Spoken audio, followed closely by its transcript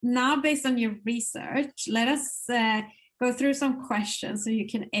now based on your research, let us go through some questions so you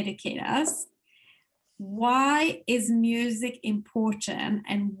can educate us. Why is music important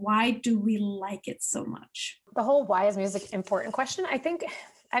and why do we like it so much? The whole why is music important question, I think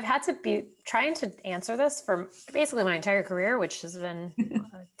I've had to be trying to answer this for basically my entire career, which has been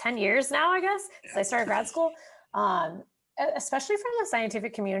 10 years now, I guess, since I started grad school. Especially from the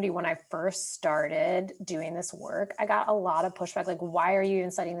scientific community, when I first started doing this work, I got a lot of pushback, like, why are you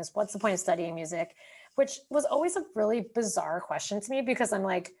even studying this? What's the point of studying music? Which was always a really bizarre question to me, because I'm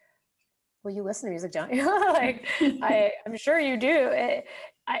like, well, you listen to music, don't you? Like, I'm sure you do.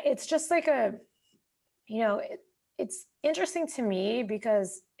 It's just like it's interesting to me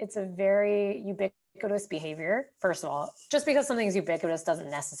because it's a very ubiquitous behavior. First of all, just because something is ubiquitous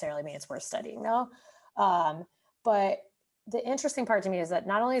doesn't necessarily mean it's worth studying, though. But the interesting part to me is that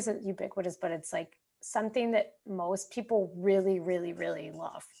not only is it ubiquitous, but it's like something that most people really, really, really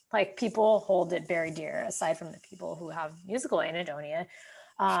love. Like, people hold it very dear, aside from the people who have musical anhedonia.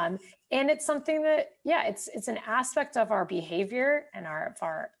 And it's something that, it's an aspect of our behavior and of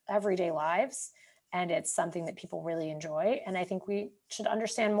our everyday lives. And it's something that people really enjoy. And I think we should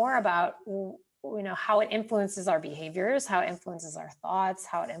understand more about, how it influences our behaviors, how it influences our thoughts,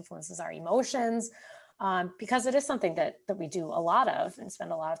 how it influences our emotions, because it is something that we do a lot of and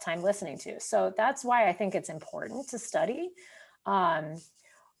spend a lot of time listening to. So that's why I think it's important to study.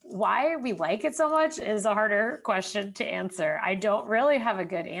 Why we like it so much is a harder question to answer. I don't really have a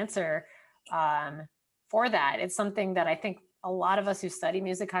good answer for that. It's something that I think a lot of us who study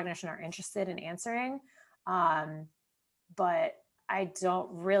music cognition are interested in answering, but I don't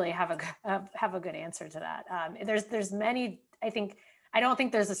really have a good answer to that. There's many. I don't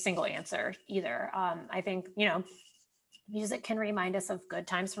think there's a single answer either. I think music can remind us of good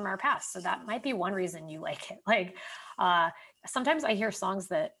times from our past, so that might be one reason you like it. Like, sometimes I hear songs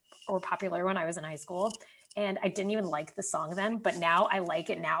that were popular when I was in high school, and I didn't even like the song then, but now I like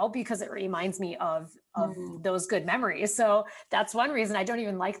it now because it reminds me of those good memories. So that's one reason. I don't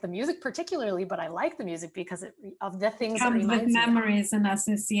even like the music particularly, but I like the music because of the things it reminds me of. Memories and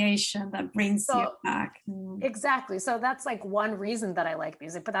association that brings you back. Exactly. So that's like one reason that I like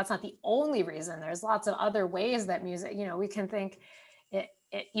music, but that's not the only reason. There's lots of other ways that music, we can think it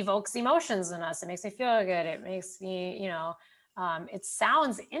evokes emotions in us. It makes me feel good. It makes me, it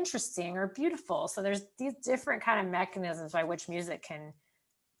sounds interesting or beautiful. So there's these different kind of mechanisms by which music can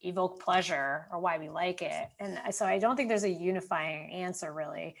evoke pleasure or why we like it. And so I don't think there's a unifying answer,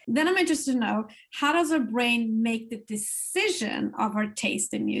 really. Then I'm interested to know, how does our brain make the decision of our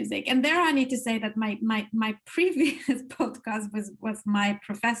taste in music? And there I need to say that my previous podcast was my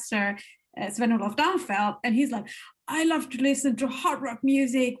professor, Sven-Olof Danfeld, and he's like, I love to listen to hard rock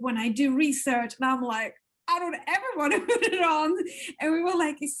music when I do research. And I'm like, I don't ever want to put it on. And we were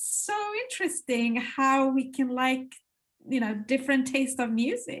like, it's so interesting how we can like, different taste of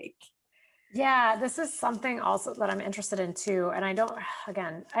music. Yeah, this is something also that I'm interested in too. And I don't think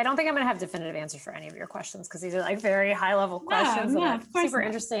I'm going to have definitive answers for any of your questions, because these are like very high level questions that are super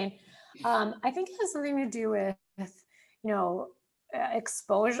interesting. I think it has something to do with,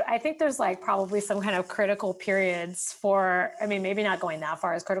 exposure. I think there's like probably some kind of critical periods for, maybe not going that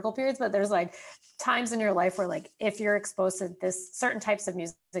far as critical periods, but there's like times in your life where, like, if you're exposed to this certain types of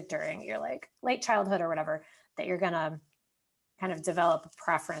music during your like late childhood or whatever, that you're going to kind of develop a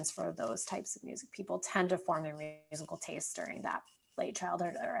preference for those types of music. People tend to form their musical tastes during that late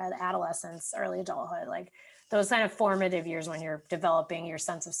childhood or adolescence, early adulthood, like those kind of formative years when you're developing your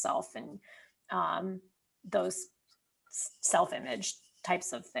sense of self and those self-image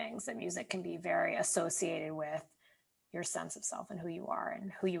types of things. That music can be very associated with your sense of self and who you are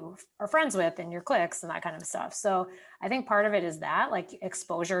and who you are friends with and your cliques and that kind of stuff. So I think part of it is that, like,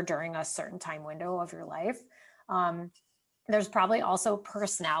 exposure during a certain time window of your life. There's probably also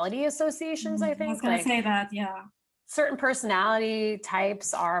personality associations, I think. I was going to say that, yeah. Certain personality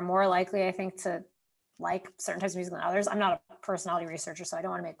types are more likely, I think, to like certain types of music than others. I'm not a personality researcher, so I don't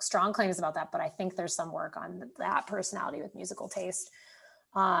want to make strong claims about that, but I think there's some work on that personality with musical taste.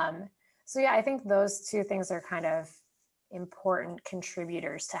 So yeah, I think those two things are kind of important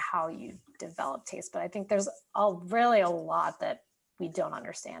contributors to how you develop taste. But I think there's really a lot that we don't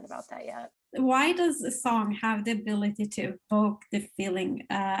understand about that yet. Why does a song have the ability to evoke the feeling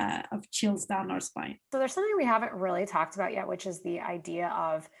of chills down our spine? So there's something we haven't really talked about yet, which is the idea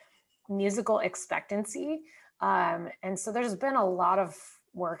of musical expectancy. And so there's been a lot of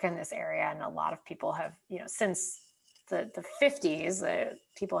work in this area, and a lot of people have, since the 50s,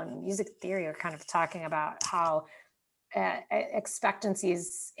 people in music theory are kind of talking about how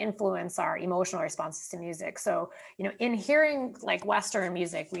expectancies influence our emotional responses to music. So, in hearing like Western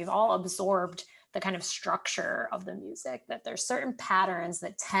music, we've all absorbed the kind of structure of the music, that there's certain patterns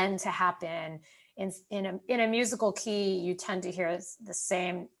that tend to happen in a musical key. You tend to hear the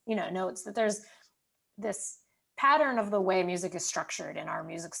same, notes, that there's this pattern of the way music is structured in our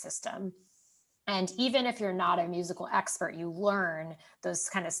music system. And even if you're not a musical expert, you learn those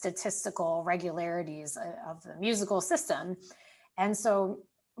kind of statistical regularities of the musical system. And so,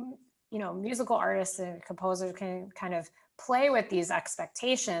 musical artists and composers can kind of play with these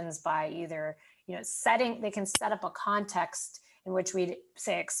expectations by either, they can set up a context in which we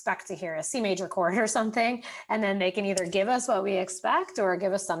say expect to hear a C major chord or something. And then they can either give us what we expect or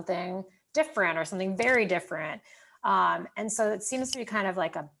give us something different or something very different. And so it seems to be kind of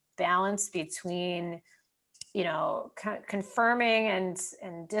like a balance between, confirming and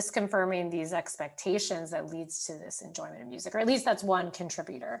disconfirming these expectations that leads to this enjoyment of music, or at least that's one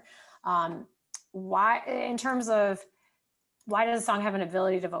contributor. Why, in terms of why does a song have an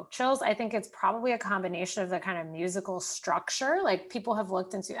ability to evoke chills? I think it's probably a combination of the kind of musical structure. Like people have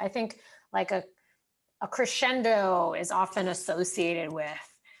looked into, I think like a crescendo is often associated with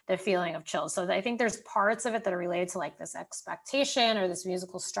the feeling of chills. So I think there's parts of it that are related to like this expectation or this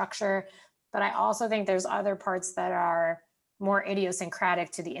musical structure. But I also think there's other parts that are more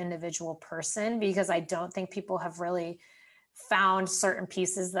idiosyncratic to the individual person, because I don't think people have really found certain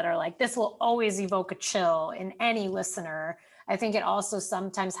pieces that are like, this will always evoke a chill in any listener. I think it also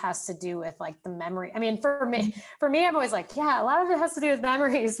sometimes has to do with like the memory. I mean, for me, I'm always like, yeah, a lot of it has to do with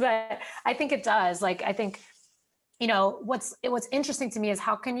memories, but I think it does. Like, I think, what's interesting to me is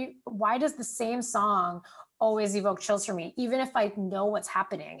why does the same song always evoke chills for me, even if I know what's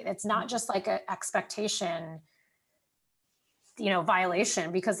happening? It's not just like an expectation,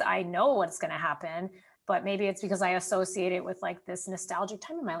 violation, because I know what's going to happen, but maybe it's because I associate it with like this nostalgic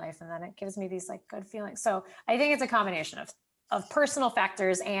time in my life. And then it gives me these like good feelings. So I think it's a combination of personal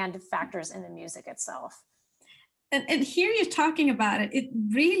factors and factors in the music itself. And here you're talking about it, it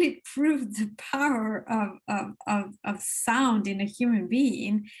really proved the power of sound in a human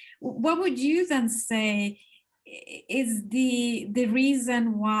being. What would you then say is the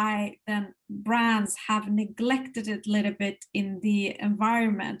reason why then brands have neglected it a little bit in the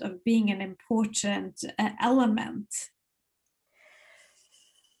environment of being an important element?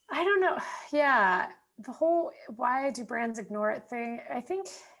 I don't know. Yeah. The whole why do brands ignore it thing, I think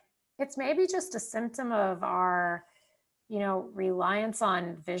it's maybe just a symptom of our, reliance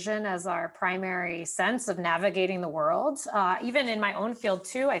on vision as our primary sense of navigating the world. Even in my own field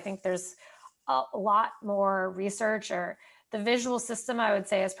too, I think there's a lot more research, or the visual system, I would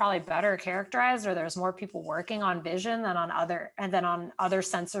say, is probably better characterized, or there's more people working on vision than on other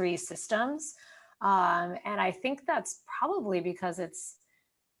sensory systems. And I think that's probably because it's,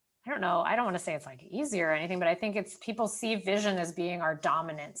 I don't know, I don't want to say it's like easier or anything, but I think it's people see vision as being our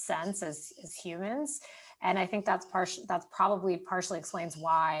dominant sense as humans. And I think that's probably partially explains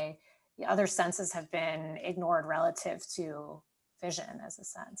why the other senses have been ignored relative to vision as a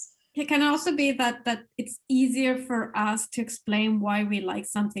sense. It can also be that it's easier for us to explain why we like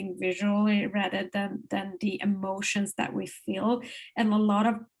something visually rather than the emotions that we feel. And a lot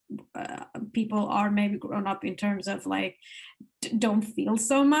of people are maybe grown up in terms of like don't feel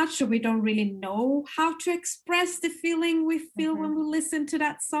so much, so we don't really know how to express the feeling we feel when we listen to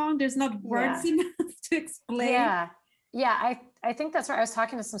that song. There's not words enough to explain. I think that's right. I was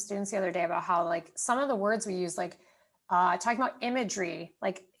talking to some students the other day about how like some of the words we use, like talking about imagery,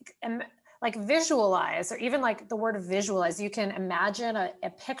 like visualize, or even like the word visualize, you can imagine a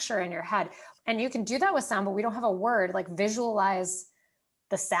picture in your head, and you can do that with sound, but we don't have a word like visualize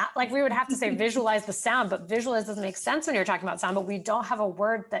the sound. Like we would have to say visualize the sound, but visualize doesn't make sense when you're talking about sound, but we don't have a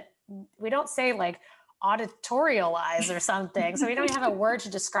word that we don't say like auditorialize or something. So we don't have a word to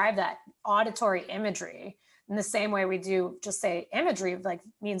describe that auditory imagery in the same way we do just say imagery like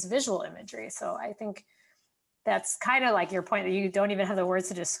means visual imagery. So I think that's kind of like your point, that you don't even have the words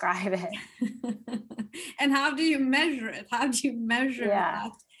to describe it. And how do you measure it? How do you measure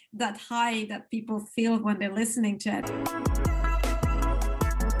that high that people feel when they're listening to it?